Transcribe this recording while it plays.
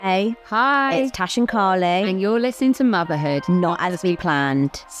Hey, Hi, it's Tash and Carly, and you're listening to Motherhood. not as we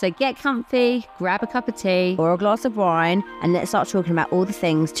planned. So get comfy, grab a cup of tea. Or a glass of wine, and let's start talking about all the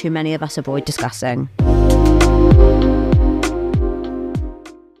things too many of us avoid discussing.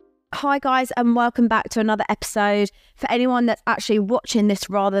 Hi guys, and welcome back to another episode. For anyone that's actually watching this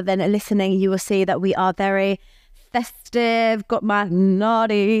rather than listening, you will see that we are very festive. Got my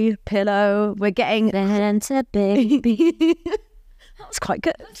naughty pillow. We're getting Santa baby. That's quite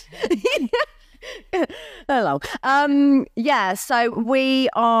good. Hello. Yeah, so we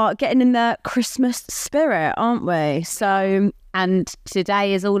are getting in the Christmas spirit, aren't we? So, And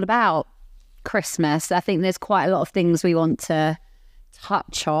today is all about Christmas. I think there's quite a lot of things we want to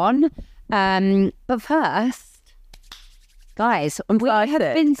touch on. But first, guys, we have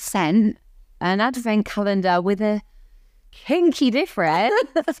been sent an advent calendar with a kinky difference.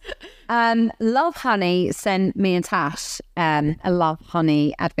 Love Honey sent me and Tash a Love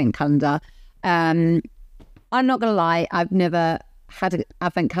Honey advent calendar. I'm not gonna lie, I've never had an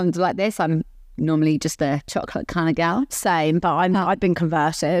advent calendar like this. I'm normally just a chocolate kind of gal. Same, but I've been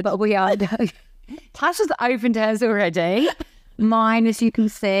converted. But we are. Tash has opened hers already. Mine, as you can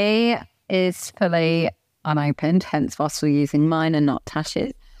see, is fully unopened. Hence, whilst we're using mine and not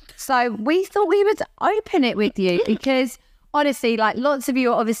Tash's. So we thought we would open it with you because honestly, like lots of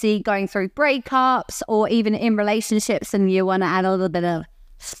you are obviously going through breakups or even in relationships, and you want to add a little bit of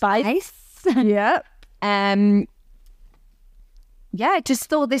spice. Yeah. Yeah, just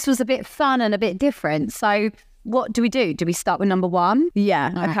thought this was a bit fun and a bit different. So what do we do? Do we start with number one?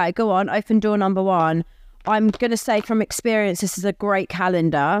 Yeah. Okay, go on. Open door number one. I'm going to say from experience, this is a great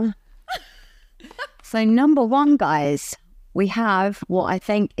calendar. So number one, guys, we have what I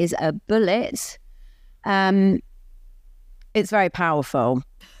think is a bullet. It's very powerful.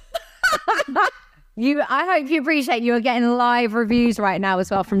 I hope you appreciate you're getting live reviews right now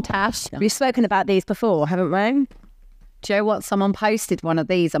as well from Tash. We've spoken about these before, haven't we? Do you know what? Someone posted one of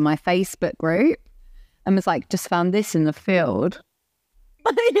these on my Facebook group and was like, just found this in the field.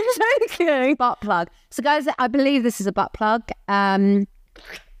 You're joking. Butt plug. So guys, I believe this is a butt plug.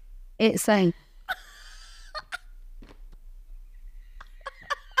 It's saying...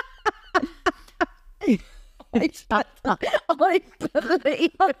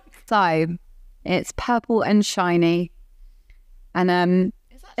 So it's purple and shiny, and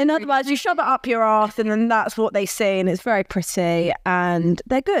in other words, you shove it up your arse and then that's what they see, and it's very pretty and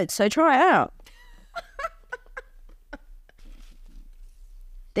they're good, so try it out.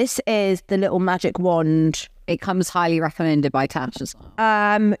 This is the little magic wand. it comes highly recommended by Tash as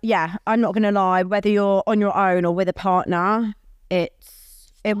well. Yeah, I'm not gonna lie, whether you're on your own or with a partner, it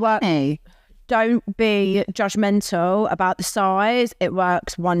works. Hey, Don't be judgmental about the size. It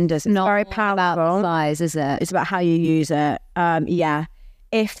works wonders. It's not very all about the powerful. size, is it? It's about how you use it. Yeah.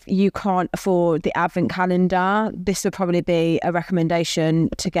 If you can't afford the advent calendar, this would probably be a recommendation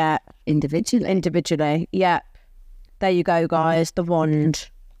to get individually. Yeah. There you go, guys. The wand.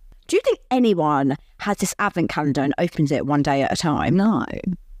 Do you think anyone has this advent calendar and opens it one day at a time? No.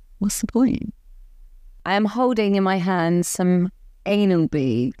 What's the point? I am holding in my hand some anal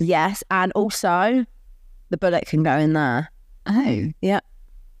beads. Yes. And also, the bullet can go in there. Oh. Yeah.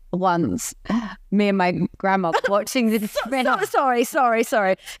 Once, me and my grandma watching this.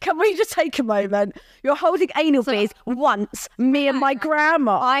 Sorry. Can we just take a moment? You're holding anal beads once, me and my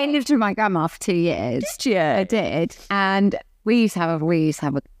grandma. I lived with my grandma for 2 years. Did you? I did, and we used to have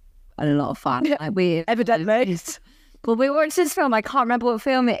a lot of fun. Like Evidently. Well, we watched this film. I can't remember what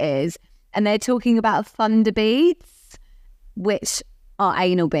film it is, and they're talking about thunder beads, which are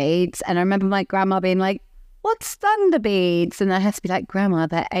anal beads. And I remember my grandma being like, "What's thunder beads?" And I had to be like, "Grandma,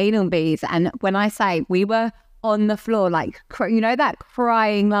 they're anal beads." And when I say we were on the floor, like, you know, that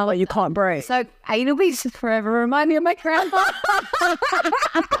crying, like, Well, you can't breathe. so anal beads just forever remind me of my grandma.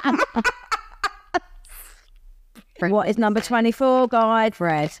 What is number 24, guide?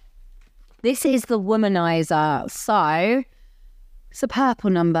 Fred. This is the womanizer. So it's a purple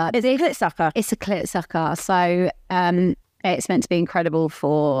number. It's a clit sucker. It's a clit sucker. So it's meant to be incredible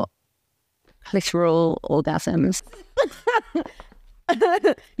for clitoral orgasms.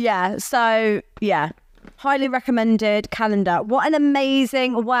 Yeah, so, yeah. Highly recommended calendar. What an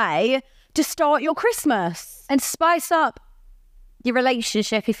amazing way to start your Christmas. And spice up your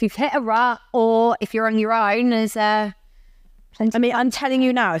relationship if you've hit a rut or if you're on your own. There's I mean, I'm telling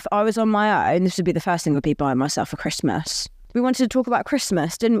you now, if I was on my own, this would be the first thing I'd be buying myself for Christmas. We wanted to talk about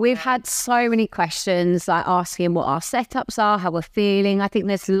Christmas, didn't we? We've had so many questions, like asking what our setups are, how we're feeling. I think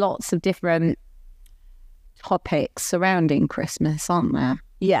there's lots of different topics surrounding Christmas, aren't there?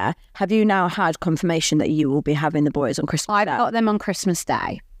 Yeah. Have you now had confirmation that you will be having the boys on Christmas I've Day? got them on Christmas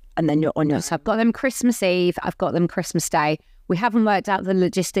Day. and then you're on your... So I've got them Christmas Eve, I've got them Christmas Day. We haven't worked out the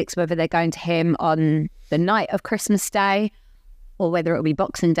logistics, whether they're going to him on the night of Christmas Day or whether it'll be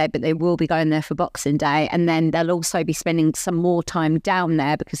Boxing Day, but they will be going there for Boxing Day. And then they'll also be spending some more time down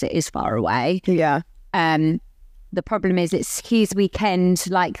there because it is far away. Yeah. The problem is it's his weekend,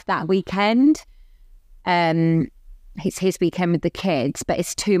 like that weekend. It's his weekend with the kids, but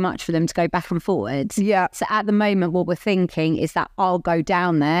it's too much for them to go back and forwards. Yeah. So at the moment, what we're thinking is that I'll go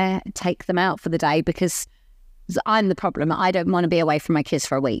down there, take them out for the day, because I'm the problem. I don't want to be away from my kids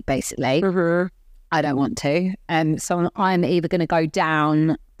for a week, basically. Mm-hmm. I don't want to. So I'm either going to go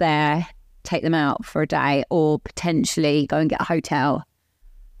down there, take them out for a day, or potentially go and get a hotel,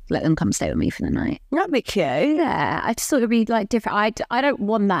 let them come stay with me for the night. That'd be cute. Yeah, I just thought it'd be like different. I don't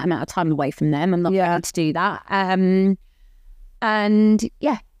want that amount of time away from them. I'm not going to do that. And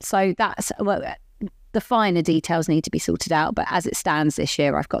yeah, so that's the finer details need to be sorted out. But as it stands this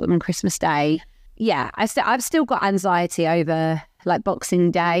year, I've got them on Christmas Day. Yeah, I've still got anxiety over like Boxing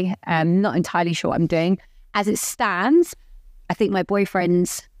Day. I'm not entirely sure what I'm doing. As it stands, I think my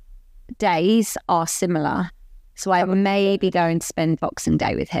boyfriend's days are similar. So I may be going to spend Boxing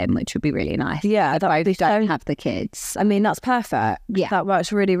Day with him, which would be really nice. Yeah, I don't have the kids. I mean, that's perfect. Yeah. That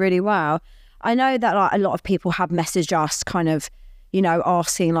works really, really well. I know that like a lot of people have messaged us kind of, you know,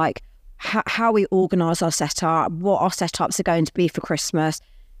 asking like how we organise our setup, what our setups are going to be for Christmas.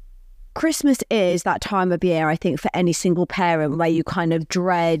 Christmas is that time of year, I think, for any single parent where you kind of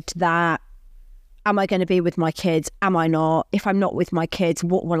dread that, am I going to be with my kids? Am I not? If I'm not with my kids,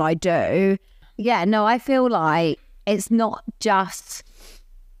 what will I do? Yeah, no, I feel like it's not just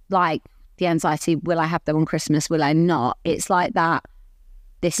like the anxiety, will I have them on Christmas, will I not? It's like that,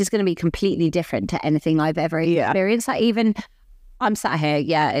 this is going to be completely different to anything I've ever experienced. Like even, I'm sat here,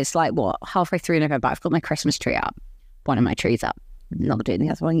 it's like what, halfway through November, I've got my Christmas tree up, one of my trees up. Not doing the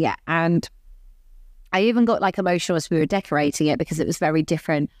other one yet. And I even got like emotional as we were decorating it because it was very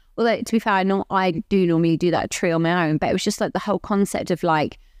different. Although to be fair, I do normally do that tree on my own, but it was just like the whole concept of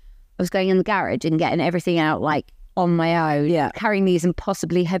like, I was going in the garage and getting everything out like on my own, carrying these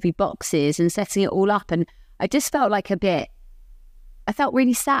impossibly heavy boxes and setting it all up. And I just felt like I felt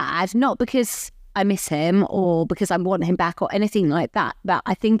really sad, not because I miss him or because I want him back or anything like that, but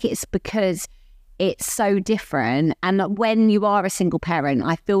I think it's because it's so different. And when you are a single parent,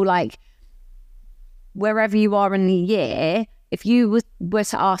 I feel like wherever you are in the year, if you were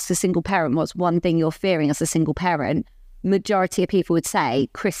to ask a single parent what's one thing you're fearing as a single parent, majority of people would say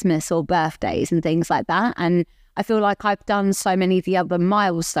Christmas or birthdays and things like that. And I feel like I've done so many of the other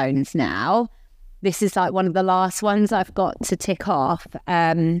milestones now. This is like one of the last ones I've got to tick off.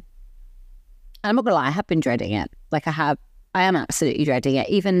 And I'm not gonna lie, I have been dreading it. Like I am absolutely dreading it.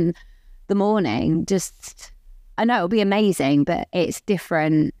 Even the morning, just, I know it'll be amazing, but it's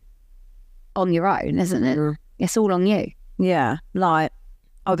different on your own, isn't it? It's all on you. Yeah, like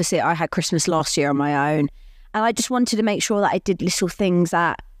obviously I had Christmas last year on my own, and I just wanted to make sure that I did little things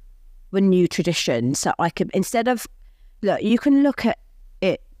that were new traditions. So I could, instead of, look, you can look at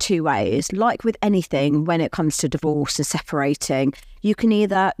it two ways. Like with anything, when it comes to divorce and separating, you can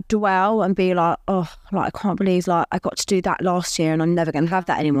either dwell and be like, oh, like I can't believe like I got to do that last year and I'm never going to have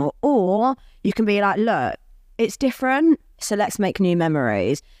that anymore. Or you can be like, look, it's different, so let's make new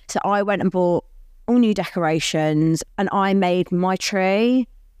memories. So I went and bought all new decorations and I made my tree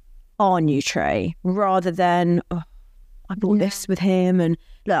our new tree rather than, oh, I bought this with him. And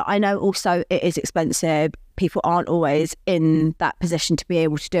look, I know also it is expensive. People aren't always in that position to be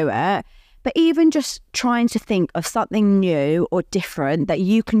able to do it. But even just trying to think of something new or different that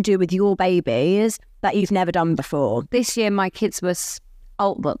you can do with your babies that you've never done before. This year, my kids was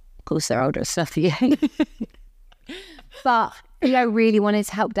old, but of course they're older stuff for you. But Theo really wanted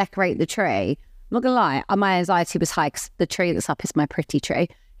to help decorate the tree. I'm not gonna lie, my anxiety was high because the tree that's up is my pretty tree.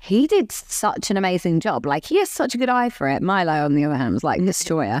 He did such an amazing job. Like, he has such a good eye for it. Milo, on the other hand, was like,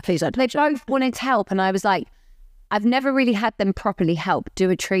 destroyer. They both wanted to help. And I was like, I've never really had them properly help do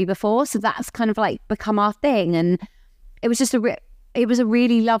a tree before. So that's kind of like become our thing. And it was just it was a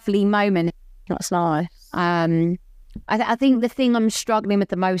really lovely moment. That's nice. I think the thing I'm struggling with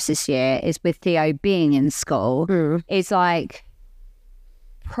the most this year is with Theo being in school. Is like,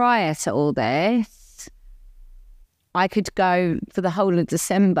 prior to all this, I could go for the whole of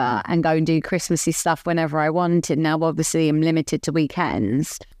December and go and do Christmassy stuff whenever I wanted. Now, obviously, I'm limited to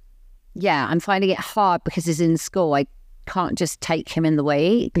weekends. Yeah, I'm finding it hard because he's in school. I can't just take him in the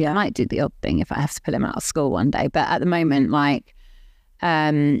week. I might do the odd thing if I have to pull him out of school one day. But at the moment, like,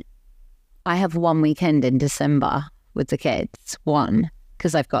 I have one weekend in December with the kids. One,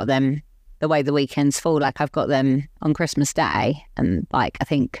 because I've got them the way the weekends fall. Like I've got them on Christmas Day, and like I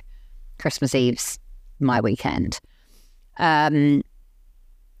think Christmas Eve's my weekend. And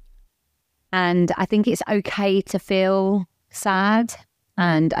I think it's okay to feel sad.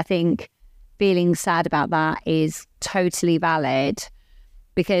 And I think feeling sad about that is totally valid,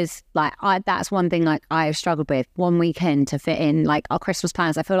 because like that's one thing like I've struggled with, one weekend to fit in like our Christmas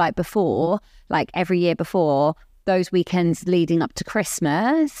plans. I feel like before, like every year before, those weekends leading up to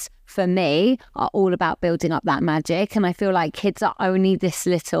Christmas for me are all about building up that magic. And I feel like kids are only this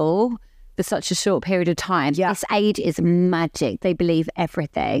little for such a short period of time. Yeah. This age is magic. They believe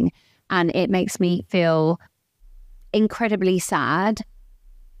everything. And it makes me feel incredibly sad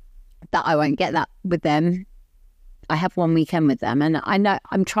that I won't get that with them. I have one weekend with them, and I know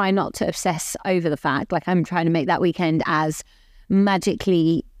I'm trying not to obsess over the fact, like I'm trying to make that weekend as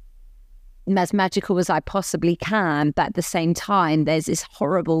magical as I possibly can. But at the same time, there's this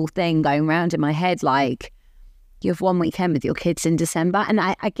horrible thing going around in my head, like you have one weekend with your kids in December. And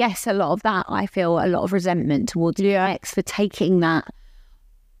I guess a lot of that, I feel a lot of resentment towards the ex for taking that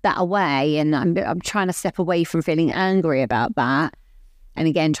away. And I'm trying to step away from feeling angry about that. And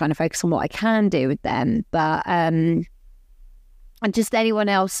again, trying to focus on what I can do with them. But and just anyone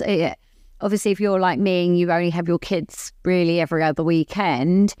else, obviously, if you're like me and you only have your kids really every other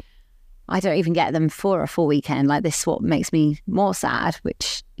weekend, I don't even get them for a full weekend. Like this is what makes me more sad,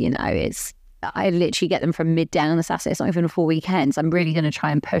 which, you know, is I literally get them from midday on a Saturday. It's not even a full weekend. So I'm really going to try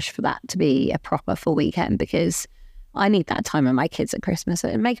and push for that to be a proper full weekend, because I need that time with my kids at Christmas.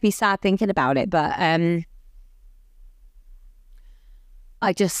 It makes me sad thinking about it. But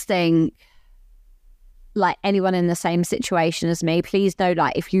I just think, like anyone in the same situation as me, please know,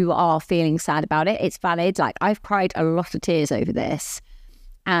 like if you are feeling sad about it, it's valid. Like I've cried a lot of tears over this,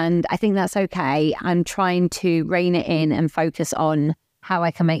 and I think that's okay. I'm trying to rein it in and focus on how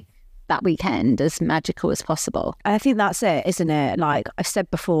I can make that weekend as magical as possible. I think that's it, isn't it? Like I've said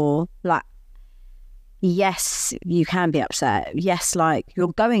before, like, yes, you can be upset. Yes, like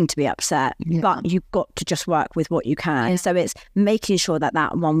you're going to be upset, but you've got to just work with what you can. So it's making sure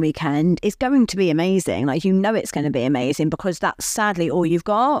that one weekend is going to be amazing. Like, you know, it's going to be amazing because that's sadly all you've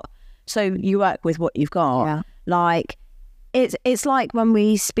got. So you work with what you've got. Yeah. Like, it's like when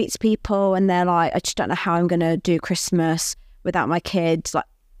we speak to people and they're like, I just don't know how I'm going to do Christmas without my kids. Like,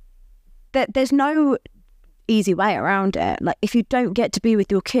 there's no easy way around it. Like, if you don't get to be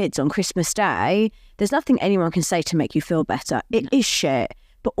with your kids on Christmas Day, there's nothing anyone can say to make you feel better. It is shit,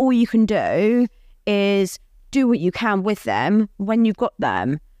 but all you can do is do what you can with them when you've got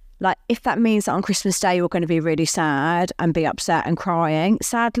them. Like, if that means that on Christmas Day you're going to be really sad and be upset and crying,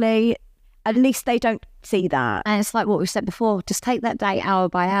 sadly, at least they don't see that. And it's like what we said before, just take that day hour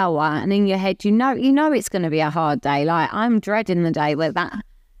by hour, and in your head you know it's going to be a hard day. Like, I'm dreading the day where that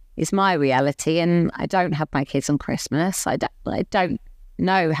is my reality and I don't have my kids on Christmas. I don't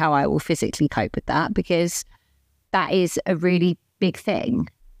know how I will physically cope with that, because that is a really big thing.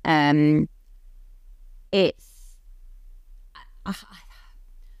 I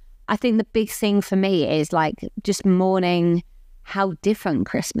think the big thing for me is like just mourning how different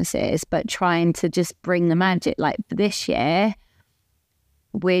Christmas is, but trying to just bring the magic. Like for this year,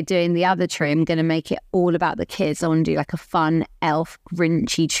 we're doing the other tree. I'm going to make it all about the kids. I want to do like a fun elf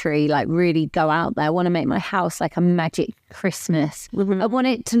Grinchy tree, like really go out there. I want to make my house like a magic Christmas. I want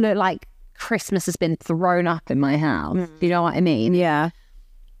it to look like Christmas has been thrown up in my house. You know what I mean? Yeah.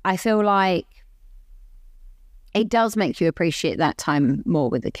 I feel like it does make you appreciate that time more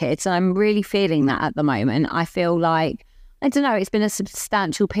with the kids. And I'm really feeling that at the moment. I feel like, I don't know, it's been a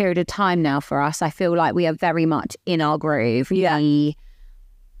substantial period of time now for us. I feel like we are very much in our groove. Yeah.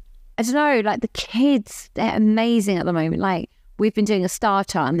 I don't know, like the kids, they're amazing at the moment. Like, we've been doing a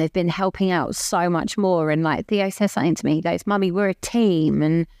starter and they've been helping out so much more. And like Theo says something to me, he goes, Mummy, we're a team.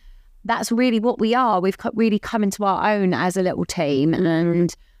 And that's really what we are. We've really come into our own as a little team.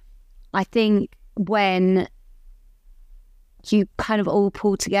 And I think when you kind of all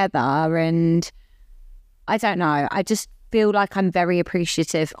pull together, and I don't know, I just feel like I'm very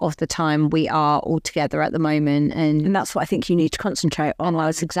appreciative of the time we are all together at the moment. And that's what I think you need to concentrate on.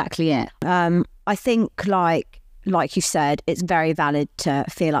 That's exactly it. I think like you said, it's very valid to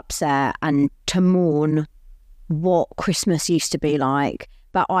feel upset and to mourn what Christmas used to be like.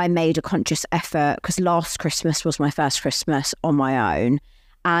 But I made a conscious effort, because last Christmas was my first Christmas on my own.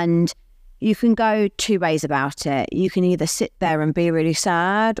 And you can go two ways about it. You can either sit there and be really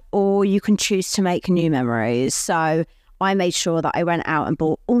sad, or you can choose to make new memories. So I made sure that I went out and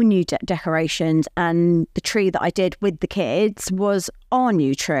bought all new decorations, and the tree that I did with the kids was our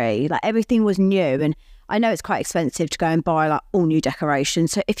new tree. Like, everything was new, and I know it's quite expensive to go and buy like all new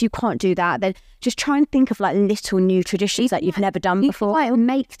decorations. So if you can't do that, then just try and think of like little new traditions that you've never done before. You can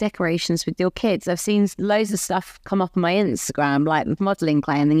make decorations with your kids. I've seen loads of stuff come up on my Instagram, like with modelling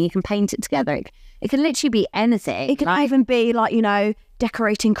clay, and then you can paint it together. It can literally be anything. It can even be like, you know,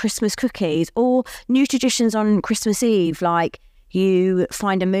 decorating Christmas cookies or new traditions on Christmas Eve, like you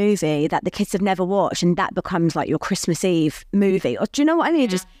find a movie that the kids have never watched and that becomes like your Christmas Eve movie. Or do you know what I mean? Yeah.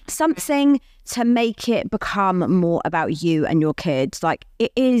 Just something to make it become more about you and your kids. Like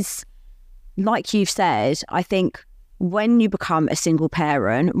it is, like you've said, I think when you become a single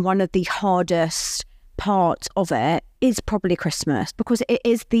parent, one of the hardest parts of it is probably Christmas, because it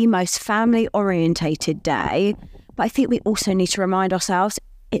is the most family orientated day. But I think we also need to remind ourselves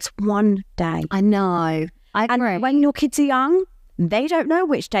it's one day. I know. I agree. And when your kids are young, they don't know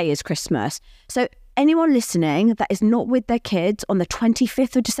which day is Christmas. So anyone listening that is not with their kids on the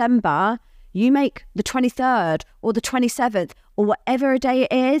 25th of December, you make the 23rd or the 27th or whatever a day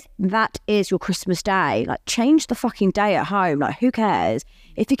it is, that is your Christmas day. Like, change the fucking day at home. Like, who cares?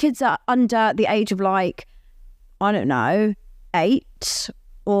 If your kids are under the age of like, I don't know, 8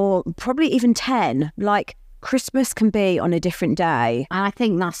 or probably even 10, like Christmas can be on a different day. And I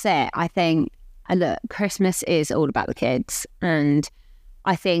think that's it. I think, and look, Christmas is all about the kids. And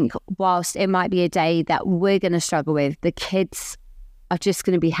I think whilst it might be a day that we're going to struggle with, the kids are just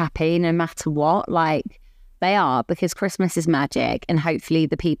going to be happy no matter what. Like, they are, because Christmas is magic, and hopefully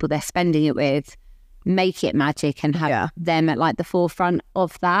the people they're spending it with make it magic and have them at like the forefront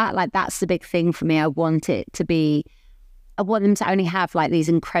of that. Like, that's the big thing for me. I want them to only have like these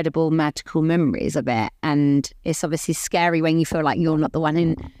incredible magical memories of it. And it's obviously scary when you feel like you're not the one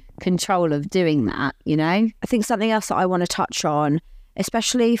in control of doing that, you know? I think something else that I want to touch on,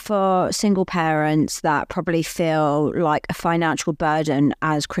 especially for single parents that probably feel like a financial burden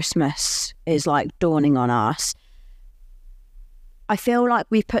as Christmas is like dawning on us. I feel like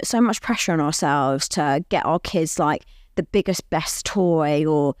we put so much pressure on ourselves to get our kids like the biggest, best toy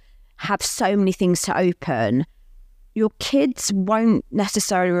or have so many things to open. Your kids won't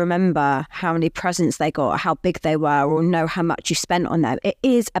necessarily remember how many presents they got, how big they were, or know how much you spent on them. It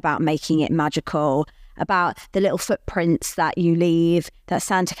is about making it magical, about the little footprints that you leave, that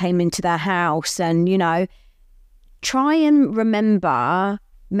Santa came into their house. And, you know, try and remember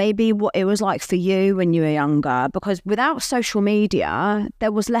maybe what it was like for you when you were younger, because without social media,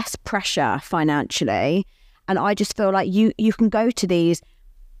 there was less pressure financially. And I just feel like you can go to these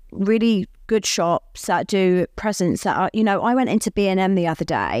really good shops that do presents that are, you know, I went into B&M the other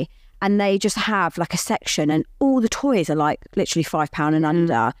day and they just have like a section and all the toys are like literally £5 and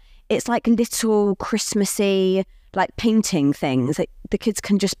under. It's like little Christmassy like painting things that the kids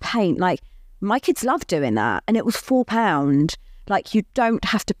can just paint. Like, my kids love doing that, and it was £4. Like, you don't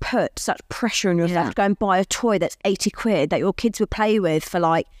have to put such pressure on yourself to go and buy a toy that's 80 quid that your kids would play with for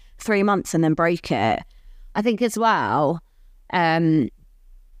like 3 months and then break it. I think as well,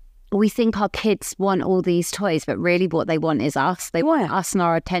 we think our kids want all these toys, but really what they want is us. They want us and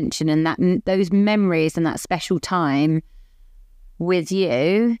our attention, and that those memories and that special time with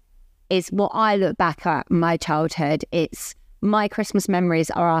you is what I look back at my childhood. It's my Christmas memories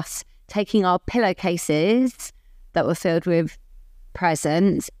are us taking our pillowcases that were filled with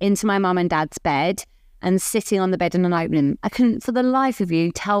presents into my mum and dad's bed and sitting on the bed and opening them. I couldn't for the life of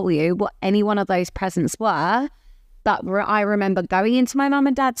you tell you what any one of those presents were. But I remember going into my mum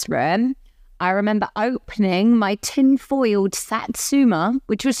and dad's room. I remember opening my tin-foiled Satsuma,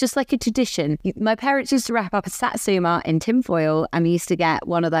 which was just like a tradition. My parents used to wrap up a Satsuma in tinfoil, and we used to get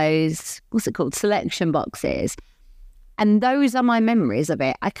one of those, what's it called, selection boxes. And those are my memories of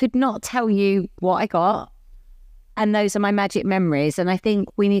it. I could not tell you what I got. And those are my magic memories. And I think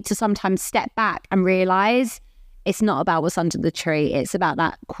we need to sometimes step back and realise it's not about what's under the tree. It's about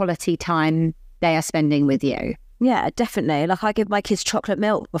that quality time they are spending with you. Yeah, definitely. Like, I give my kids chocolate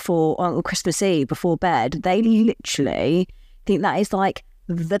milk on Christmas Eve before bed. They literally think that is like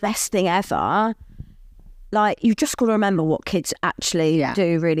the best thing ever. Like, you've just got to remember what kids actually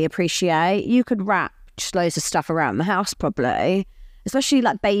do really appreciate. You could wrap just loads of stuff around the house probably, especially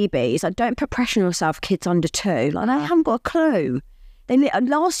like babies. Like, don't put pressure on yourself, kids under 2. Like, they haven't got a clue.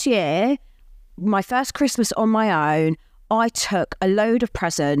 Last year, my first Christmas on my own, I took a load of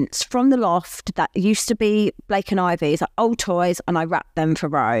presents from the loft that used to be Blake and Ivy's, like old toys, and I wrapped them for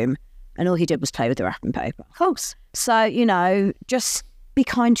Rome. And all he did was play with the wrapping paper. Of course. So, you know, just be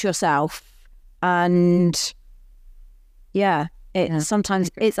kind to yourself. And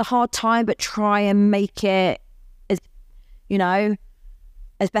sometimes it's a hard time, but try and make it as, you know,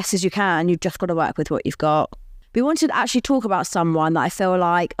 as best as you can. You've just got to work with what you've got. We wanted to actually talk about someone that I feel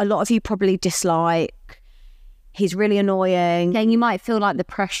like a lot of you probably dislike. He's really annoying. And you might feel like the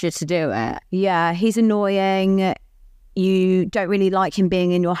pressure to do it. Yeah, he's annoying. You don't really like him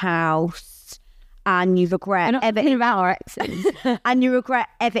being in your house, and you regret about our exes. and you regret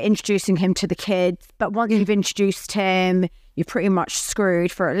ever introducing him to the kids. But once you've introduced him, you're pretty much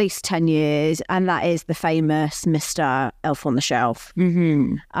screwed for at least 10 years, and that is the famous Mr. Elf on the Shelf.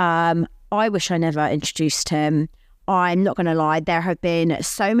 I wish I never introduced him. I'm not going to lie, there have been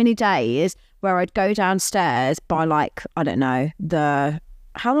so many days where I'd go downstairs by like, I don't know,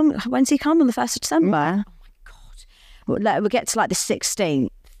 when's he come? On the 1st of December? Oh my God. We'll get to like the 16th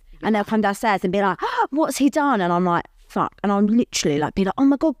and they'll come downstairs and be like, oh, what's he done? And I'm like, fuck. And I'm literally like, be like, oh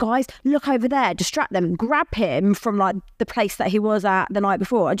my God, guys, look over there, distract them, grab him from like the place that he was at the night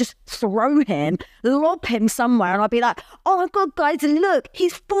before and just throw him, lob him somewhere. And I'd be like, oh my God, guys, look,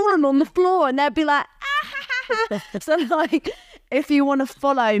 he's fallen on the floor. And they'd be like, ah. So like, if you want to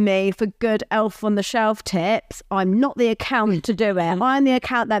follow me for good Elf on the Shelf tips, I'm not the account to do it. I'm the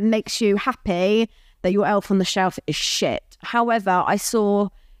account that makes you happy that your Elf on the Shelf is shit. However, I saw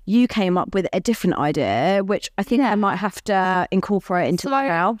you came up with a different idea, which I think I might have to incorporate into the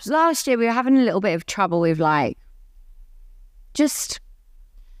house. Last year we were having a little bit of trouble with like,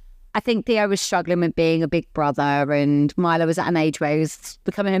 I think Theo was struggling with being a big brother and Milo was at an age where he was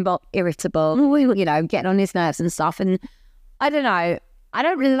becoming a bit irritable, you know, getting on his nerves and stuff. And I don't know, I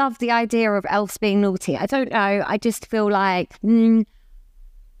don't really love the idea of elves being naughty. I don't know, I just feel like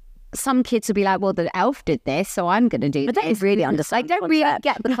some kids will be like, well, the elf did this, so I'm going to do this. But they really understand. They don't really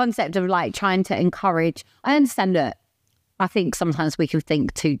get the concept of like trying to encourage. I understand that. I think sometimes we can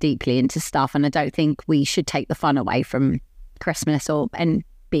think too deeply into stuff, and I don't think we should take the fun away from Christmas and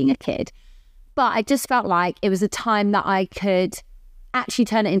being a kid. But I just felt like it was a time that I could actually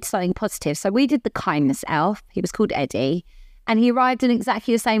turn it into something positive. So we did the kindness elf. He was called Eddie, and he arrived in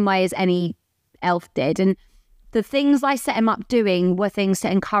exactly the same way as any elf did. And the things I set him up doing were things to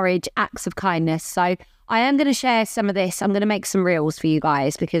encourage acts of kindness. So I am going to share some of this. I'm going to make some reels for you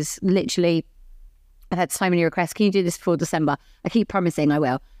guys because literally I've had so many requests. Can you do this before December? I keep promising I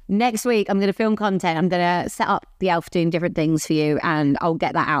will. Next week, I'm going to film content. I'm going to set up the elf doing different things for you and I'll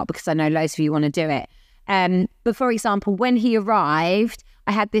get that out because I know loads of you want to do it. But for example, when he arrived,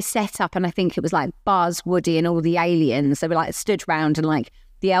 I had this set up and I think it was like Buzz, Woody and all the aliens. They were like stood round and like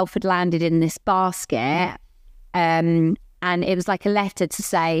the elf had landed in this basket. And it was like a letter to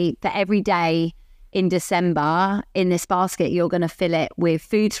say that every day in December in this basket, you're going to fill it with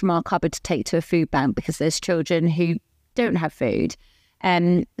food from our cupboard to take to a food bank because there's children who don't have food.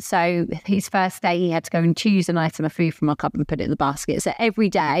 So his first day, he had to go and choose an item of food from our cupboard and put it in the basket. So every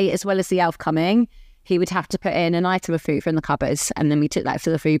day, as well as the elf coming, he would have to put in an item of food from the cupboards. And then we took that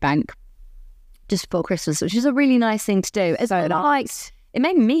to the food bank just before Christmas, which is a really nice thing to do. As well, like, it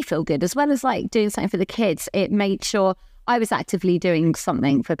made me feel good, as well as like doing something for the kids. It made sure I was actively doing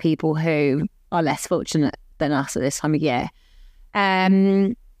something for people who are less fortunate than us at this time of year.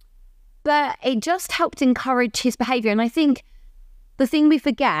 But it just helped encourage his behaviour. And I think the thing we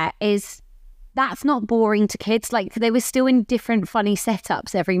forget is that's not boring to kids. Like they were still in different funny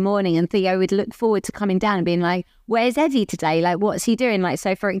setups every morning and Theo would look forward to coming down and being like, where's Eddie today? Like, what's he doing? Like,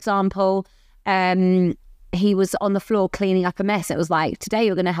 so for example, he was on the floor cleaning up a mess. It was like, today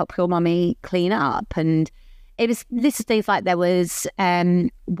you're going to help your mummy clean up. And it was little things like there was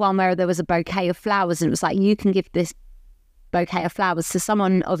one where there was a bouquet of flowers and it was like, you can give this bouquet of flowers to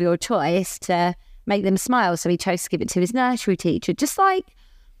someone of your choice to make them smile. So he chose to give it to his nursery teacher. Just like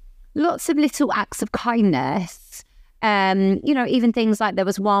lots of little acts of kindness. You know, even things like there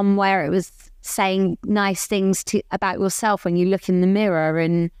was one where it was saying nice things about yourself when you look in the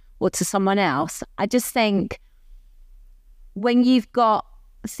mirror or to someone else. I just think when you've got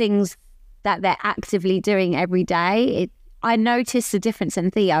things that they're actively doing every day, I noticed the difference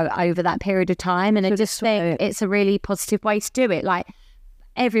in Theo over that period of time. And I just think it's a really positive way to do it. Like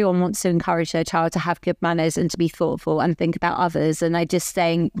everyone wants to encourage their child to have good manners and to be thoughtful and think about others. And I just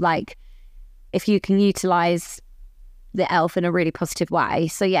think like, if you can utilise the elf in a really positive way.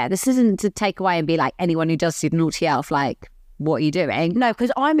 So yeah, this isn't to take away and be like anyone who does do the naughty elf, like, what are you doing? No,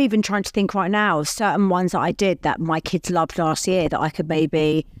 because I'm even trying to think right now of certain ones that I did that my kids loved last year that I could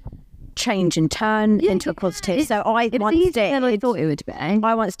maybe change and turn into a positive. So I once did. I thought it would be.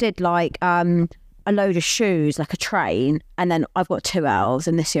 I once did like a load of shoes, like a train, and then I've got 2 elves,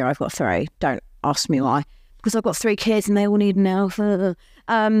 and this year I've got 3. Don't ask me why, because I've got 3 kids and they all need an elf.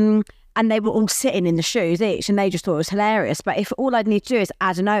 And they were all sitting in the shoes each, and they just thought it was hilarious. But if all I'd need to do is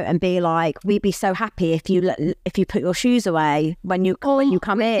add a note and be like, we'd be so happy if you put your shoes away when you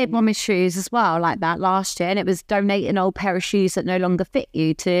come in. I did one with shoes as well, like that last year, and it was donate an old pair of shoes that no longer fit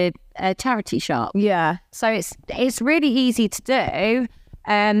you to a charity shop. Yeah. So it's really easy to do.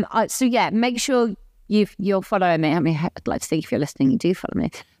 So yeah, make sure you're following me. I mean, I'd like to think if you're listening, you do follow me.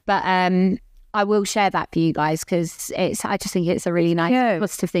 But I will share that for you guys because I just think it's a really nice,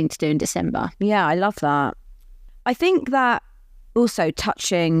 positive thing to do in December. Yeah, I love that. I think that also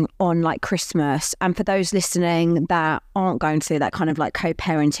touching on like Christmas, and for those listening that aren't going through that kind of like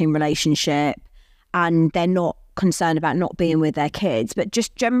co-parenting relationship and they're not concerned about not being with their kids, but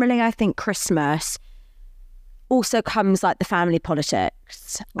just generally, I think Christmas also comes like the family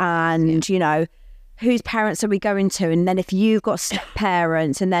politics and, you know, whose parents are we going to? And then if you've got step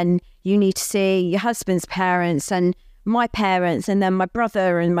parents and then you need to see your husband's parents and my parents and then my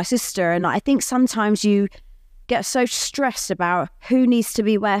brother and my sister. And I think sometimes you get so stressed about who needs to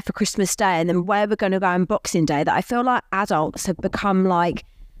be where for Christmas Day and then where we're going to go on Boxing Day that I feel like adults have become like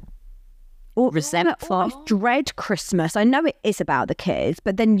resentful. Dread Christmas. I know it is about the kids,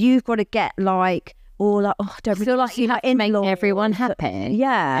 but then you've got to get like all like, oh, don't I feel like you have to make everyone happy.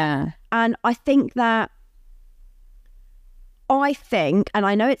 Yeah. And I think that and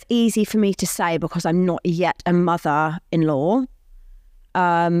I know it's easy for me to say because I'm not yet a mother-in-law,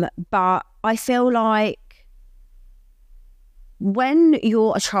 but I feel like when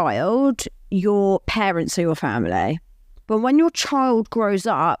you're a child, your parents are your family. But when your child grows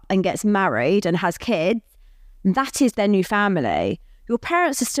up and gets married and has kids, that is their new family. Your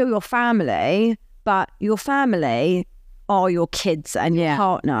parents are still your family, but your family are your kids and your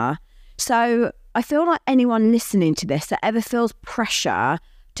partner. So I feel like anyone listening to this that ever feels pressure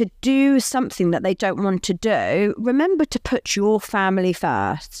to do something that they don't want to do, remember to put your family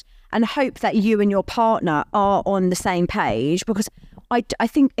first and hope that you and your partner are on the same page, because I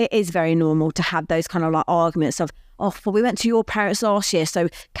think it is very normal to have those kind of like arguments of, oh, well, we went to your parents last year, so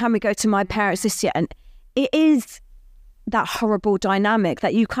can we go to my parents this year? And it is that horrible dynamic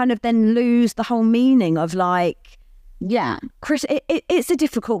that you kind of then lose the whole meaning of like, yeah, Chris, it's a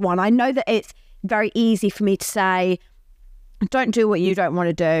difficult one. I know that it's very easy for me to say, don't do what you don't want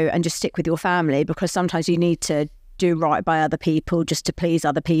to do and just stick with your family, because sometimes you need to do right by other people just to please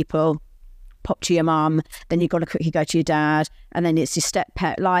other people. Pop to your mum, then you've got to quickly go to your dad, and then it's your step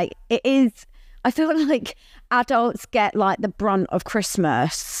pet. Like, it is, I feel like adults get like the brunt of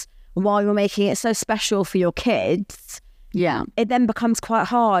Christmas while you're making it so special for your kids. Yeah. It then becomes quite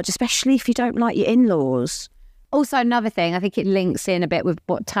hard, especially if you don't like your in-laws. Also, another thing, I think it links in a bit with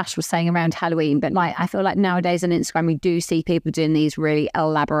what Tash was saying around Halloween, but like, I feel like nowadays on Instagram, we do see people doing these really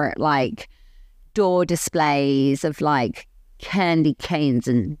elaborate, like, door displays of like candy canes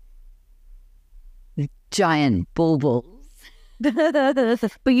and giant baubles.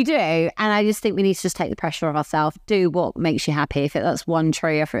 But you do, and I just think we need to just take the pressure off ourselves. Do what makes you happy. If that's one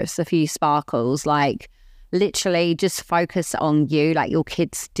tree or if it's a few sparkles, like literally just focus on you. Like, your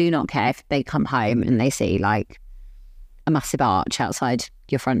kids do not care if they come home and they see like a massive arch outside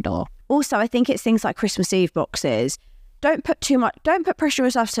your front door. Also, I think it's things like Christmas Eve boxes. Don't put pressure on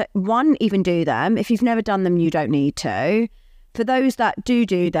yourself to, one, even do them. If you've never done them, you don't need to. For those that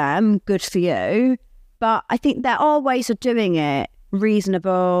do them, good for you. But I think there are ways of doing it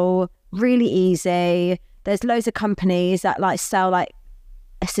reasonable, really easy. There's loads of companies that like sell like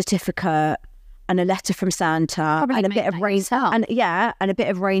a certificate and a letter from Santa and a bit of a bit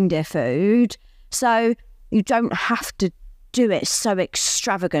of reindeer food. So you don't have to do it so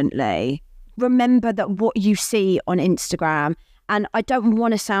extravagantly. Remember that what you see on Instagram, and I don't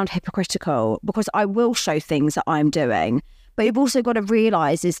want to sound hypocritical because I will show things that I'm doing, but you've also got to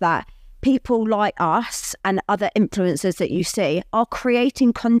realise is that people like us and other influencers that you see are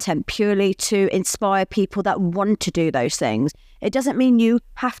creating content purely to inspire people that want to do those things. It doesn't mean you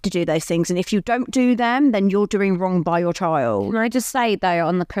have to do those things. And if you don't do them, then you're doing wrong by your child. Can I just say, though,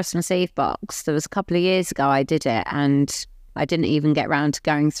 on the Christmas Eve box, there was a couple of years ago I did it and I didn't even get round to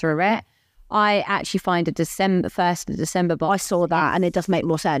going through it. I actually find a 1st of December box. I saw that and it does make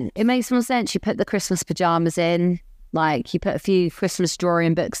more sense. It makes more sense. You put the Christmas pajamas in. Like, you put a few Christmas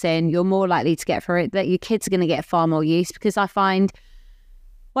drawing books in, you're more likely to get through it. That your kids are going to get far more use, because I find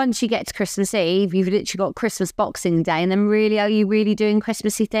once you get to Christmas Eve, you've literally got Christmas Boxing Day, and then really, are you really doing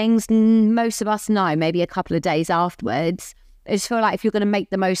Christmassy things? Most of us know, maybe a couple of days afterwards. I just feel like if you're going to make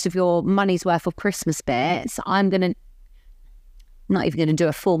the most of your money's worth of Christmas bits, I'm not even going to do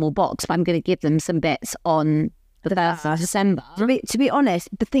a formal box, but I'm going to give them some bits on the 1st of December. To be honest,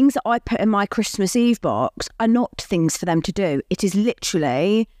 the things that I put in my Christmas Eve box are not things for them to do. It is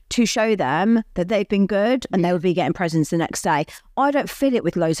literally to show them that they've been good and they will be getting presents the next day. I don't fill it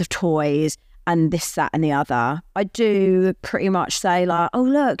with loads of toys and this, that and the other. I do pretty much say like, oh,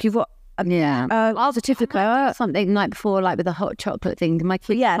 look, you've got a certificate. Something the night before, like with a hot chocolate thing. My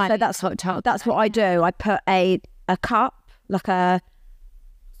kids so that's hot chocolate. That's what I do. I put a cup, like a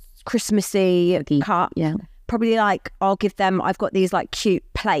Christmassy cup. Yeah. Probably like I'll give them, I've got these like cute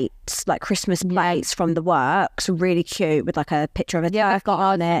plates, like Christmas plates from the works, really cute with like a picture of a I've got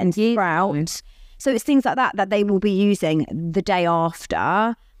on it and sprouts. So it's things like that they will be using the day after.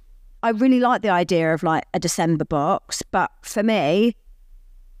 I really like the idea of like a December box, but for me,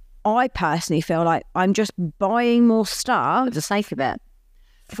 I personally feel like I'm just buying more stuff For the sake of it.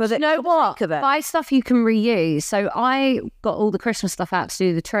 for the, You know for the what? sake of it. Buy stuff you can reuse. So I got all the Christmas stuff out to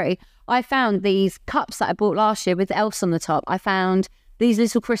do the tree. I found these cups that I bought last year with elves on the top. I found these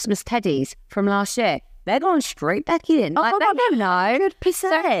little Christmas teddies from last year. They're going straight back in. Like, they don't know. 100%.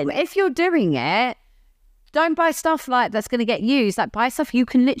 So if you're doing it, don't buy stuff like that's going to get used. Like, buy stuff you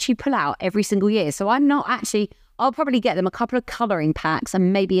can literally pull out every single year. So I'll probably get them a couple of colouring packs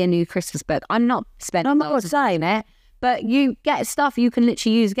and maybe a new Christmas book. I'm not spending saying it. But you get stuff you can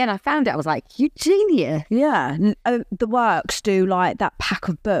literally use again. I found it. I was like, you genius. Yeah. The works do like that pack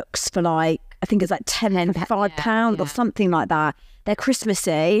of books for like, I think it's like £5 or something like that. They're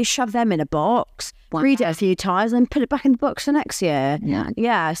Christmassy, shove them in a box, read it a few times and put it back in the box for next year.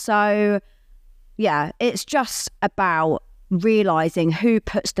 Yeah. So, yeah, it's just about realising who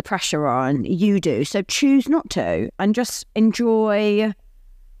puts the pressure on. You do. So choose not to and just enjoy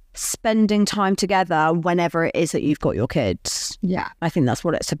spending time together whenever it is that you've got your kids. Yeah. I think that's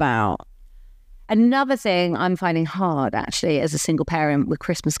what it's about. Another thing I'm finding hard, actually, as a single parent with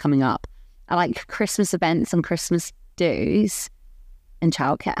Christmas coming up, I like Christmas events and Christmas dues and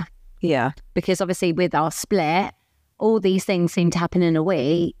childcare. Yeah. Because obviously with our split, all these things seem to happen in a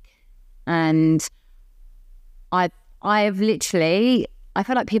week. And I've literally, I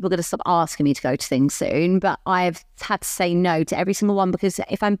feel like people are going to stop asking me to go to things soon, but I've had to say no to every single one because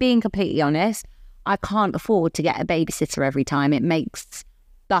if I'm being completely honest, I can't afford to get a babysitter every time. It makes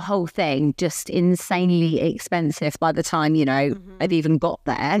the whole thing just insanely expensive by the time, I've even got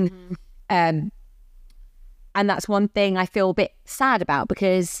there. And that's one thing I feel a bit sad about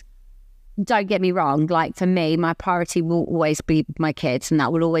because don't get me wrong, like for me, my priority will always be my kids and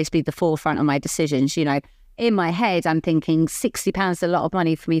that will always be the forefront of my decisions. In my head, I'm thinking £60 is a lot of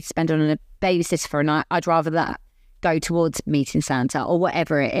money for me to spend on a babysitter for a night. I'd rather that go towards meeting Santa or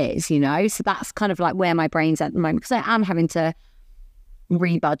whatever it is, So that's kind of like where my brain's at the moment because I am having to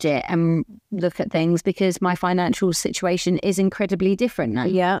rebudget and look at things because my financial situation is incredibly different now.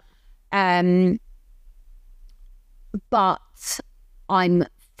 Yeah. But I'm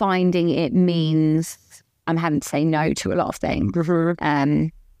finding it means I'm having to say no to a lot of things.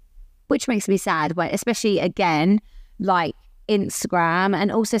 Which makes me sad, especially again, like Instagram and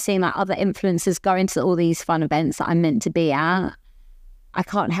also seeing like other influencers go into all these fun events that I'm meant to be at. I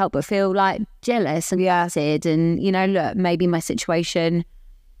can't help but feel like jealous and gutted. And, look, maybe my situation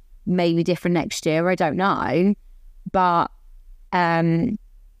may be different next year. I don't know. But, I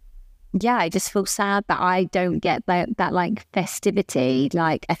just feel sad that I don't get that like festivity.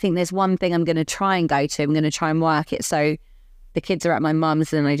 Like, I think there's one thing I'm going to try and go to. I'm going to try and work it so the kids are at my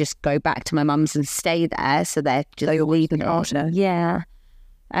mum's and I just go back to my mum's and stay there. So they're just leaving after. Yeah.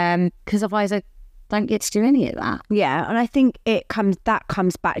 Because otherwise I don't get to do any of that. Yeah. And I think that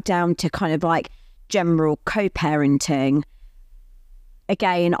comes back down to kind of like general co-parenting.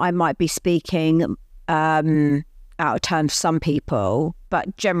 Again, I might be speaking out of turn for some people,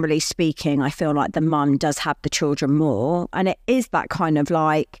 but generally speaking, I feel like the mum does have the children more. And it is that kind of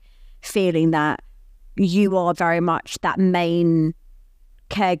like feeling that you are very much that main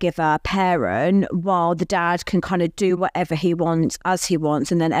caregiver parent while the dad can kind of do whatever he wants as he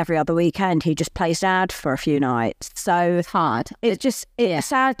wants, and then every other weekend he just plays dad for a few nights. So it's hard.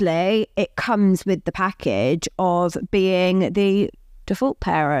 Sadly it comes with the package of being the default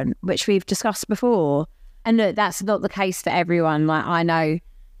parent, which we've discussed before. And look, that's not the case for everyone. Like I know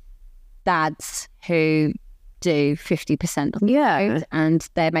dads who do 50% of the load and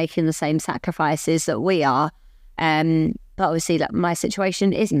they're making the same sacrifices that we are. But obviously like my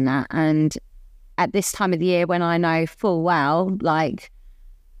situation isn't that. And at this time of the year when I know full well, like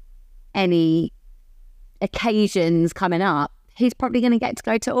any occasions coming up, he's probably going to get to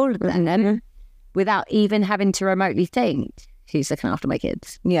go to all of them without even having to remotely think, who's looking after my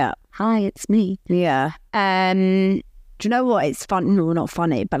kids? Yeah. Hi, it's me. Yeah. Do you know what? It's fun, well, not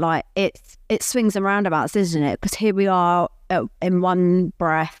funny, but like it swings and roundabouts, isn't it? Because here we are in one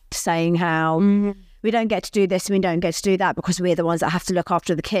breath saying how we don't get to do this and we don't get to do that because we're the ones that have to look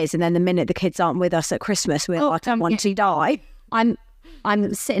after the kids. And then the minute the kids aren't with us at Christmas, we're like, I want to die. I'm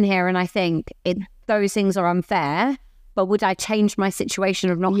sitting here and I think those things are unfair, but would I change my situation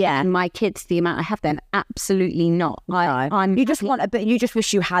of not having my kids the amount I have them? Absolutely not. You just want a bit, you just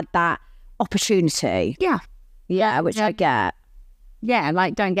wish you had that opportunity. Yeah, which I get. Yeah,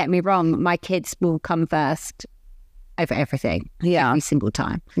 like, don't get me wrong, my kids will come first over everything. Every single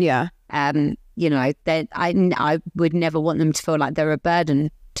time. Yeah. You know, I would never want them to feel like they're a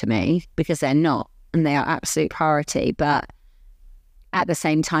burden to me, because they're not, and they are absolute priority. But at the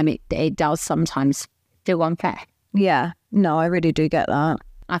same time, it does sometimes feel unfair. Yeah. No, I really do get that.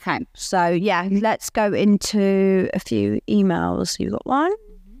 Okay. So, yeah, let's go into a few emails. You got one?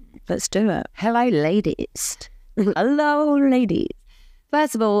 Let's do it. Hello, ladies. Hello, ladies.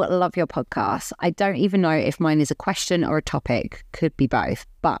 First of all, love your podcast. I don't even know if mine is a question or a topic. Could be both.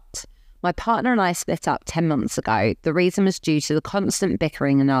 But my partner and I split up 10 months ago. The reason was due to the constant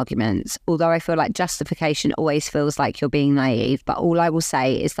bickering and arguments. Although I feel like justification always feels like you're being naive. But all I will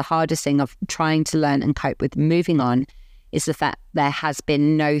say is the hardest thing of trying to learn and cope with moving on is the fact there has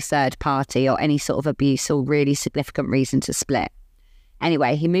been no third party or any sort of abuse or really significant reason to split.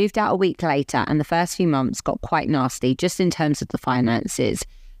 Anyway, he moved out a week later and the first few months got quite nasty just in terms of the finances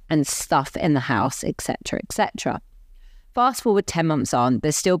and stuff in the house, etc., etc. Fast forward 10 months on,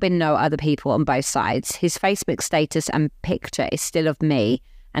 there's still been no other people on both sides. His Facebook status and picture is still of me,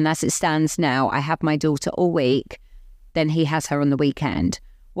 and as it stands now, I have my daughter all week, then he has her on the weekend.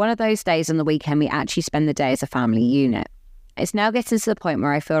 One of those days on the weekend, we actually spend the day as a family unit. It's now getting to the point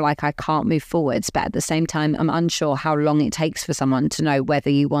where I feel like I can't move forwards, but at the same time, I'm unsure how long it takes for someone to know whether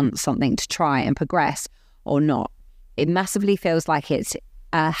you want something to try and progress or not. It massively feels like it's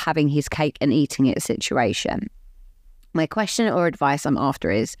having his cake and eating it situation. My question or advice I'm after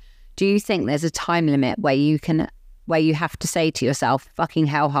is, do you think there's a time limit where you have to say to yourself, fucking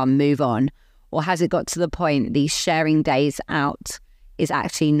hell, hum, move on? Or has it got to the point these sharing days out is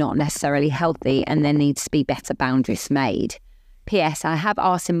actually not necessarily healthy and there needs to be better boundaries made? P.S. I have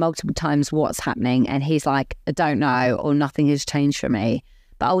asked him multiple times what's happening and he's like, I don't know, or nothing has changed for me.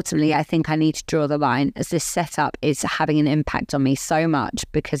 But ultimately, I think I need to draw the line as this setup is having an impact on me so much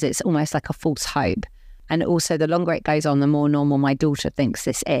because it's almost like a false hope. And also, the longer it goes on, the more normal my daughter thinks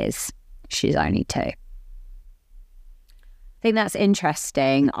this is. She's only 2. I think that's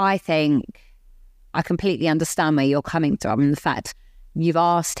interesting. I think I completely understand where you're coming from. And the fact you've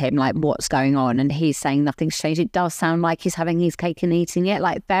asked him, like, what's going on, and he's saying nothing's changed. It does sound like he's having his cake and eating it.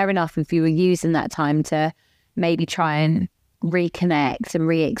 Like, fair enough if you were using that time to maybe try and reconnect and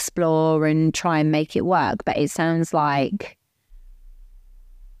re-explore and try and make it work. But it sounds like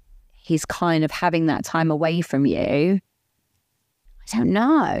he's kind of having that time away from you. I don't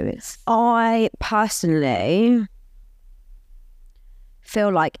know. I personally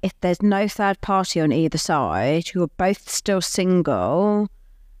feel like if there's no third party on either side, you're both still single,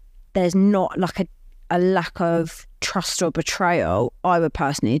 there's not like a lack of trust or betrayal. I would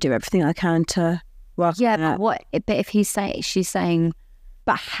personally do everything I can to work on it. But if she's saying,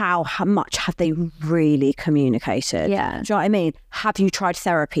 but how much have they really communicated? Yeah. Do you know what I mean? Have you tried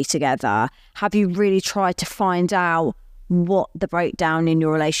therapy together? Have you really tried to find out what the breakdown in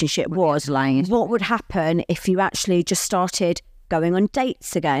your relationship was? What would happen if you actually just started going on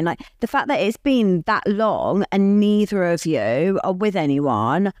dates again? Like, the fact that it's been that long and neither of you are with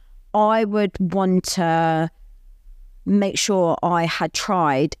anyone, I would want to make sure I had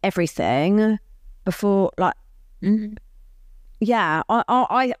tried everything before, like, yeah,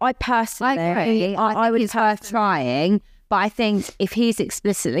 I personally, I agree. I think it's worth trying, but I think if he's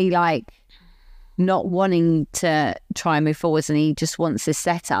explicitly like not wanting to try and move forwards and he just wants this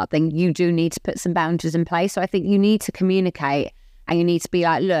setup, then you do need to put some boundaries in place. So I think you need to communicate and you need to be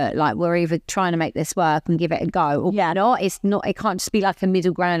like, look, like, we're either trying to make this work and give it a go, or not. It can't just be like a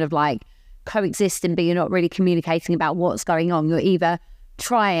middle ground of like coexisting, but you're not really communicating about what's going on. You're either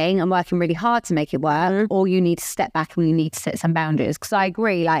trying and working really hard to make it work, or you need to step back and you need to set some boundaries. Because I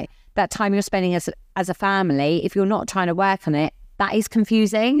agree, like, that time you're spending as a family, if you're not trying to work on it, that is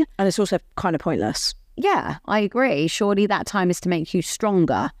confusing. And it's also kind of pointless. Yeah, I agree. Surely that time is to make you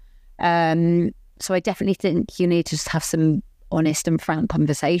stronger. So I definitely think you need to just have some honest and frank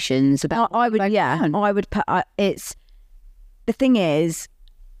conversations about it's the thing is,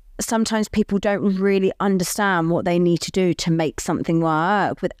 sometimes people don't really understand what they need to do to make something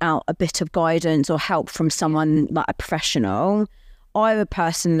work without a bit of guidance or help from someone like a professional. I would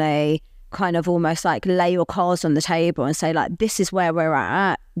personally kind of almost like lay your cards on the table and say, like, this is where we're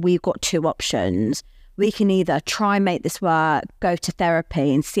at. We've got 2 options. we can either try and make this work, go to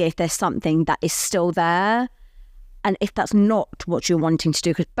therapy and see if there's something that is still there. And if that's not what you're wanting to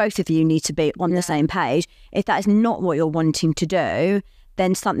do, because both of you need to be on the same page, if that is not what you're wanting to do,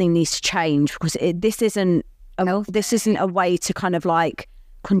 then something needs to change, because this isn't a way to kind of like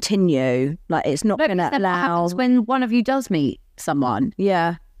continue. Like, it's not going to allow. What happens when one of you does meet someone?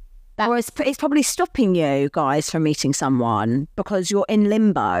 Yeah. Or it's probably stopping you guys from meeting someone because you're in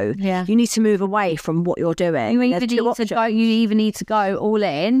limbo. Yeah. You need to move away from what you're doing. You either need to go all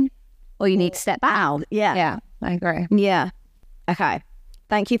in, or you need to step out. Yeah. Yeah, I agree. Yeah. Okay.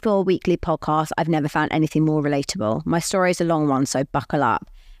 Thank you for a weekly podcast. I've never found anything more relatable. My story is a long one, so buckle up.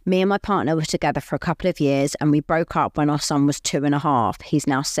 Me and my partner were together for a couple of years and we broke up when our son was 2.5. He's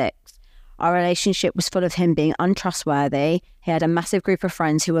now 6. Our relationship was full of him being untrustworthy. He had a massive group of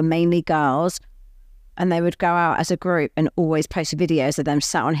friends who were mainly girls, and they would go out as a group and always post videos of them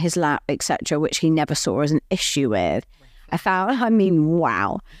sat on his lap, etc., which he never saw as an issue with.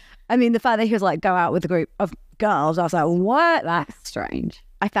 Wow. I mean, the fact that he was like, go out with a group of girls, I was like, what? That's strange.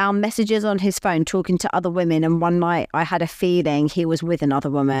 I found messages on his phone talking to other women, and one night I had a feeling he was with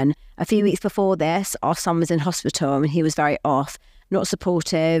another woman. A few weeks before this, our son was in hospital and he was very off, not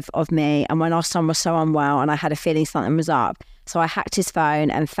supportive of me, and when our son was so unwell and I had a feeling something was up, so I hacked his phone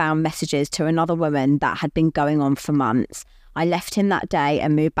and found messages to another woman that had been going on for months. I left him that day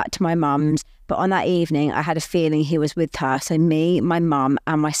and moved back to my mum's, but on that evening I had a feeling he was with her, so me, my mum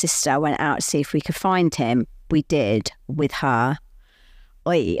and my sister went out to see if we could find him. We did, with her.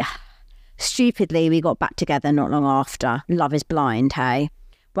 Oy. Stupidly, we got back together not long after. Love is blind, hey?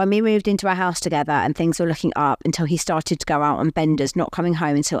 When we moved into our house together and things were looking up until he started to go out on benders, not coming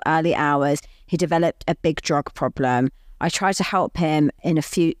home until early hours, he developed a big drug problem. I tried to help him in a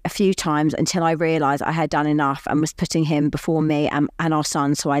few times until I realised I had done enough and was putting him before me and our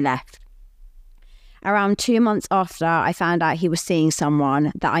son, so I left. Around 2 months after, I found out he was seeing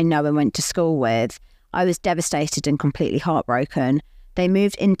someone that I know and went to school with. I was devastated and completely heartbroken. They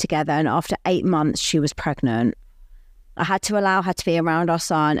moved in together, and after 8 months, she was pregnant. I had to allow her to be around our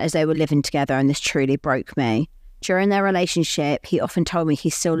son as they were living together, and this truly broke me. During their relationship, he often told me he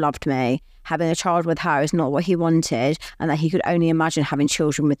still loved me. Having a child with her is not what he wanted, and that he could only imagine having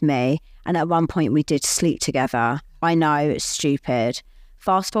children with me. And at one point, we did sleep together. I know, it's stupid.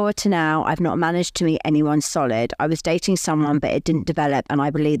 Fast forward to now, I've not managed to meet anyone solid. I was dating someone, but it didn't develop, and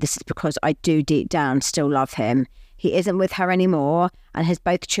I believe this is because I do deep down still love him. He isn't with her anymore and has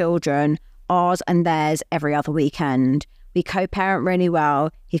both children, ours and theirs, every other weekend. We co-parent really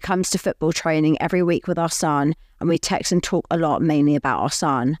well. He comes to football training every week with our son, and we text and talk a lot, mainly about our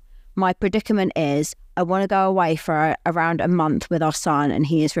son. My predicament is I want to go away for around a month with our son, and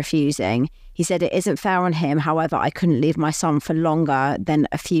he is refusing. He said it isn't fair on him. However, I couldn't leave my son for longer than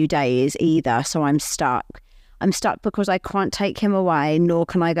a few days either, so I'm stuck. I'm stuck because I can't take him away, nor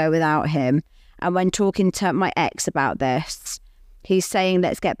can I go without him. And when talking to my ex about this, he's saying,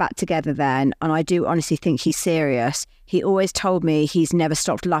 let's get back together then. And I do honestly think he's serious. He always told me he's never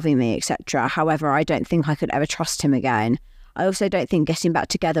stopped loving me, etc. However, I don't think I could ever trust him again. I also don't think getting back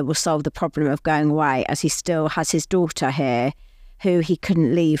together will solve the problem of going away, as he still has his daughter here, who he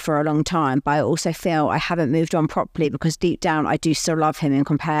couldn't leave for a long time. But I also feel I haven't moved on properly, because deep down I do still love him and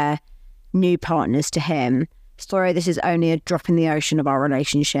compare new partners to him. Sorry, this is only a drop in the ocean of our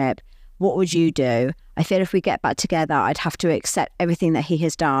relationship. What would you do? I feel if we get back together, I'd have to accept everything that he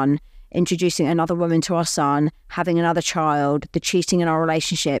has done, introducing another woman to our son, having another child, the cheating in our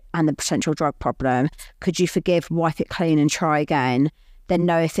relationship, and the potential drug problem. Could you forgive, wipe it clean, and try again? Then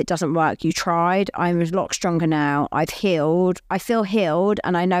know if it doesn't work, you tried. I'm a lot stronger now. I've healed. I feel healed,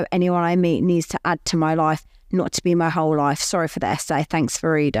 and I know anyone I meet needs to add to my life, not to be my whole life. Sorry for the essay. Thanks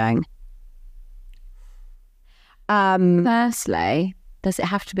for reading. Firstly, does it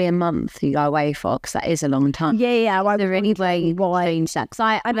have to be a month you go away for? Because that is a long time. Yeah. Is there any way why change that? Because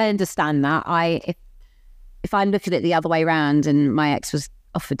I don't understand that. If I look at it the other way around and my ex was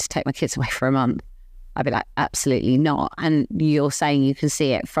offered to take my kids away for a month, I'd be like, absolutely not. And you're saying you can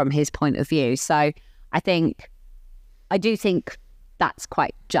see it from his point of view. So I do think that's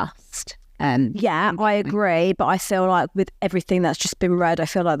quite just. Yeah, I agree. But I feel like with everything that's just been read, I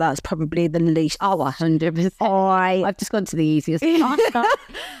feel like that's probably the least. Oh, 100%. I've just gone to the easiest.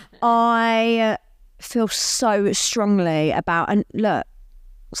 I feel so strongly about, and look,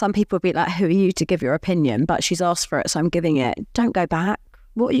 some people would be like, who are you to give your opinion? But she's asked for it, so I'm giving it. Don't go back.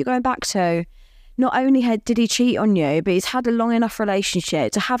 What are you going back to? Not only did he cheat on you, but he's had a long enough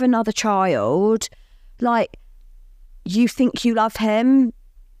relationship to have another child. Like, you think you love him,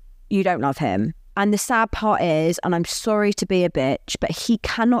 you don't love him. And the sad part is, and I'm sorry to be a bitch, but he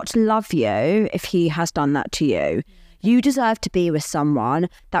cannot love you if he has done that to you. You deserve to be with someone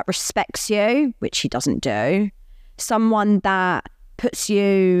that respects you, which he doesn't do. Someone that puts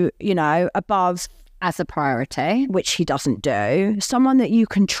you, you know, above as a priority, which he doesn't do. Someone that you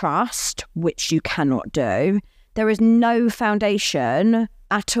can trust, which you cannot do. There is no foundation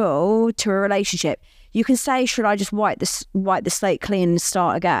at all to a relationship. You can say, should I just wipe the slate clean and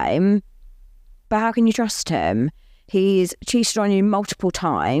start again? But how can you trust him? He's cheated on you multiple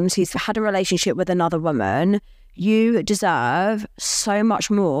times. He's had a relationship with another woman. You deserve so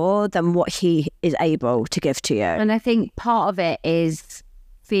much more than what he is able to give to you. And I think part of it is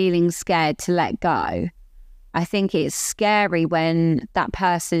feeling scared to let go. I think it's scary when that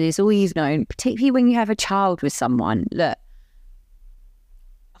person is all you've known, particularly when you have a child with someone. Look,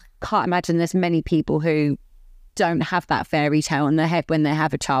 I can't imagine there's many people who don't have that fairy tale in their head when they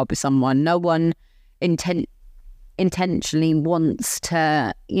have a child with someone. No one intentionally wants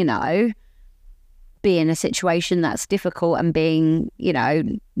to, you know, be in a situation that's difficult and being, you know,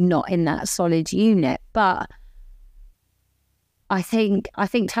 not in that solid unit. But I think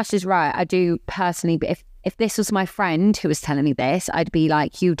Tasha's right. I do personally, but if this was my friend who was telling me this, I'd be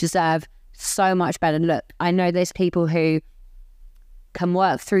like, you deserve so much better. Look, I know there's people who can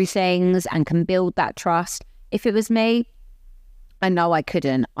work through things and can build that trust. If it was me, I know I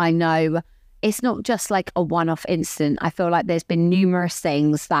couldn't. I know it's not just like a one-off incident. I feel like there's been numerous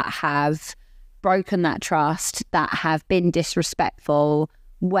things that have broken that trust, that have been disrespectful,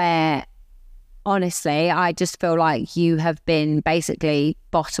 where honestly, I just feel like you have been basically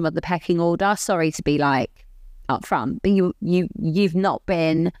bottom of the pecking order. Sorry to be like upfront, but you've not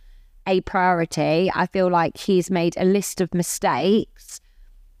been a priority. I feel like he's made a list of mistakes,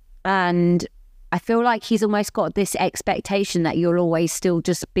 and I feel like he's almost got this expectation that you'll always still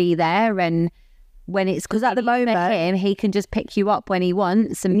just be there. And when it's because at the moment him, he can just pick you up when he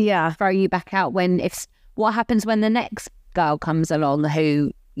wants and throw you back out what happens when the next girl comes along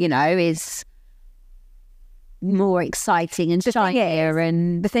who, you know, is more exciting and shinier.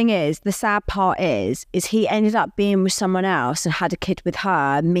 And the thing is, the sad part is he ended up being with someone else and had a kid with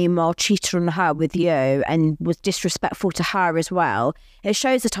her, meanwhile cheated on her with you and was disrespectful to her as well. It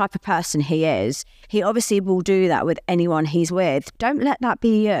shows the type of person he is. He obviously will do that with anyone he's with. Don't let that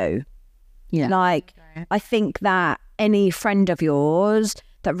be you. Yeah. Like, I think that any friend of yours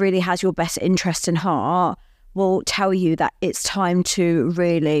that really has your best interest in heart will tell you that it's time to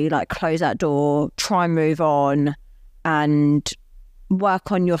really like close that door, try and move on and work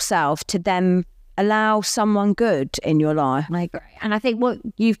on yourself to then allow someone good in your life. I agree. And I think what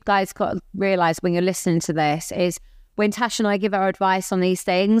you guys got to realise when you're listening to this is when Tash and I give our advice on these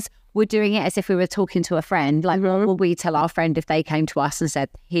things, we're doing it as if we were talking to a friend. Like, what would we tell our friend if they came to us and said,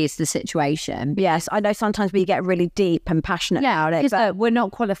 here's the situation? Yes, I know sometimes we get really deep and passionate about it. But we're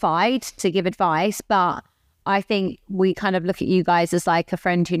not qualified to give advice, but I think we kind of look at you guys as like a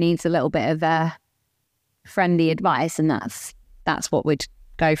friend who needs a little bit of friendly advice, and that's what we'd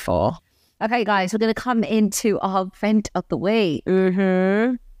go for. Okay, guys, we're going to come into our vent of the week.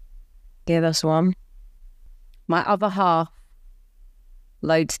 Give us one. My other half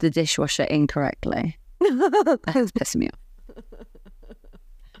loads the dishwasher incorrectly. That's pissing me off.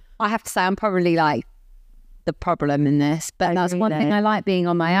 I have to say, I'm probably like the problem in this, but that's one thing I like being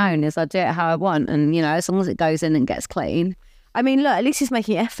on my own is I do it how I want, and you know, as long as it goes in and gets clean. I mean, look, at least he's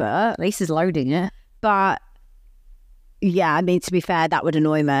making effort, at least he's loading it. But yeah, I mean, to be fair, that would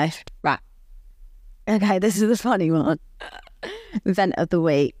annoy me. Right. Okay, this is the funny one. Event of the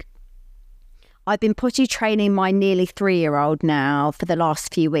week. I've been potty training my nearly 3-year-old now for the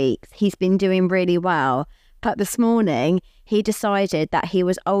last few weeks. He's been doing really well. But this morning, he decided that he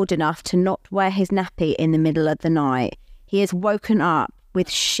was old enough to not wear his nappy in the middle of the night. He has woken up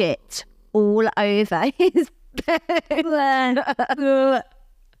with shit all over his bed.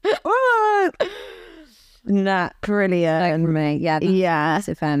 Nah, brilliant. For me. Yeah. That's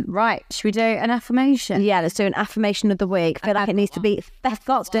a fan. Right. Should we do an affirmation? Yeah, let's do an affirmation of the week. I feel like it needs to be...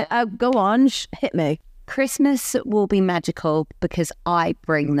 go on, hit me. Christmas will be magical because I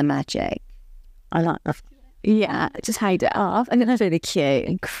bring the magic. I like that. Yeah, just hide it off. I think that's really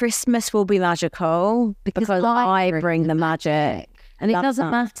cute. Christmas will be magical because I bring the magic. And it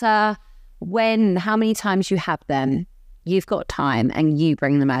doesn't matter how many times you have them. You've got time and you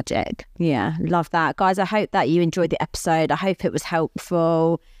bring the magic. Yeah, love that. Guys, I hope that you enjoyed the episode. I hope it was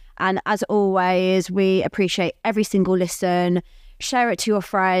helpful. And as always, we appreciate every single listen. Share it to your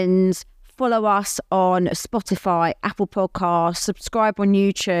friends. Follow us on Spotify, Apple Podcasts, subscribe on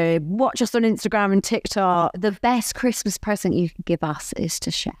YouTube, watch us on Instagram and TikTok. The best Christmas present you can give us is to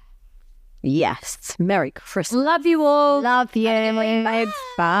share. Yes. Merry Christmas. Love you all. Love you.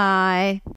 Bye.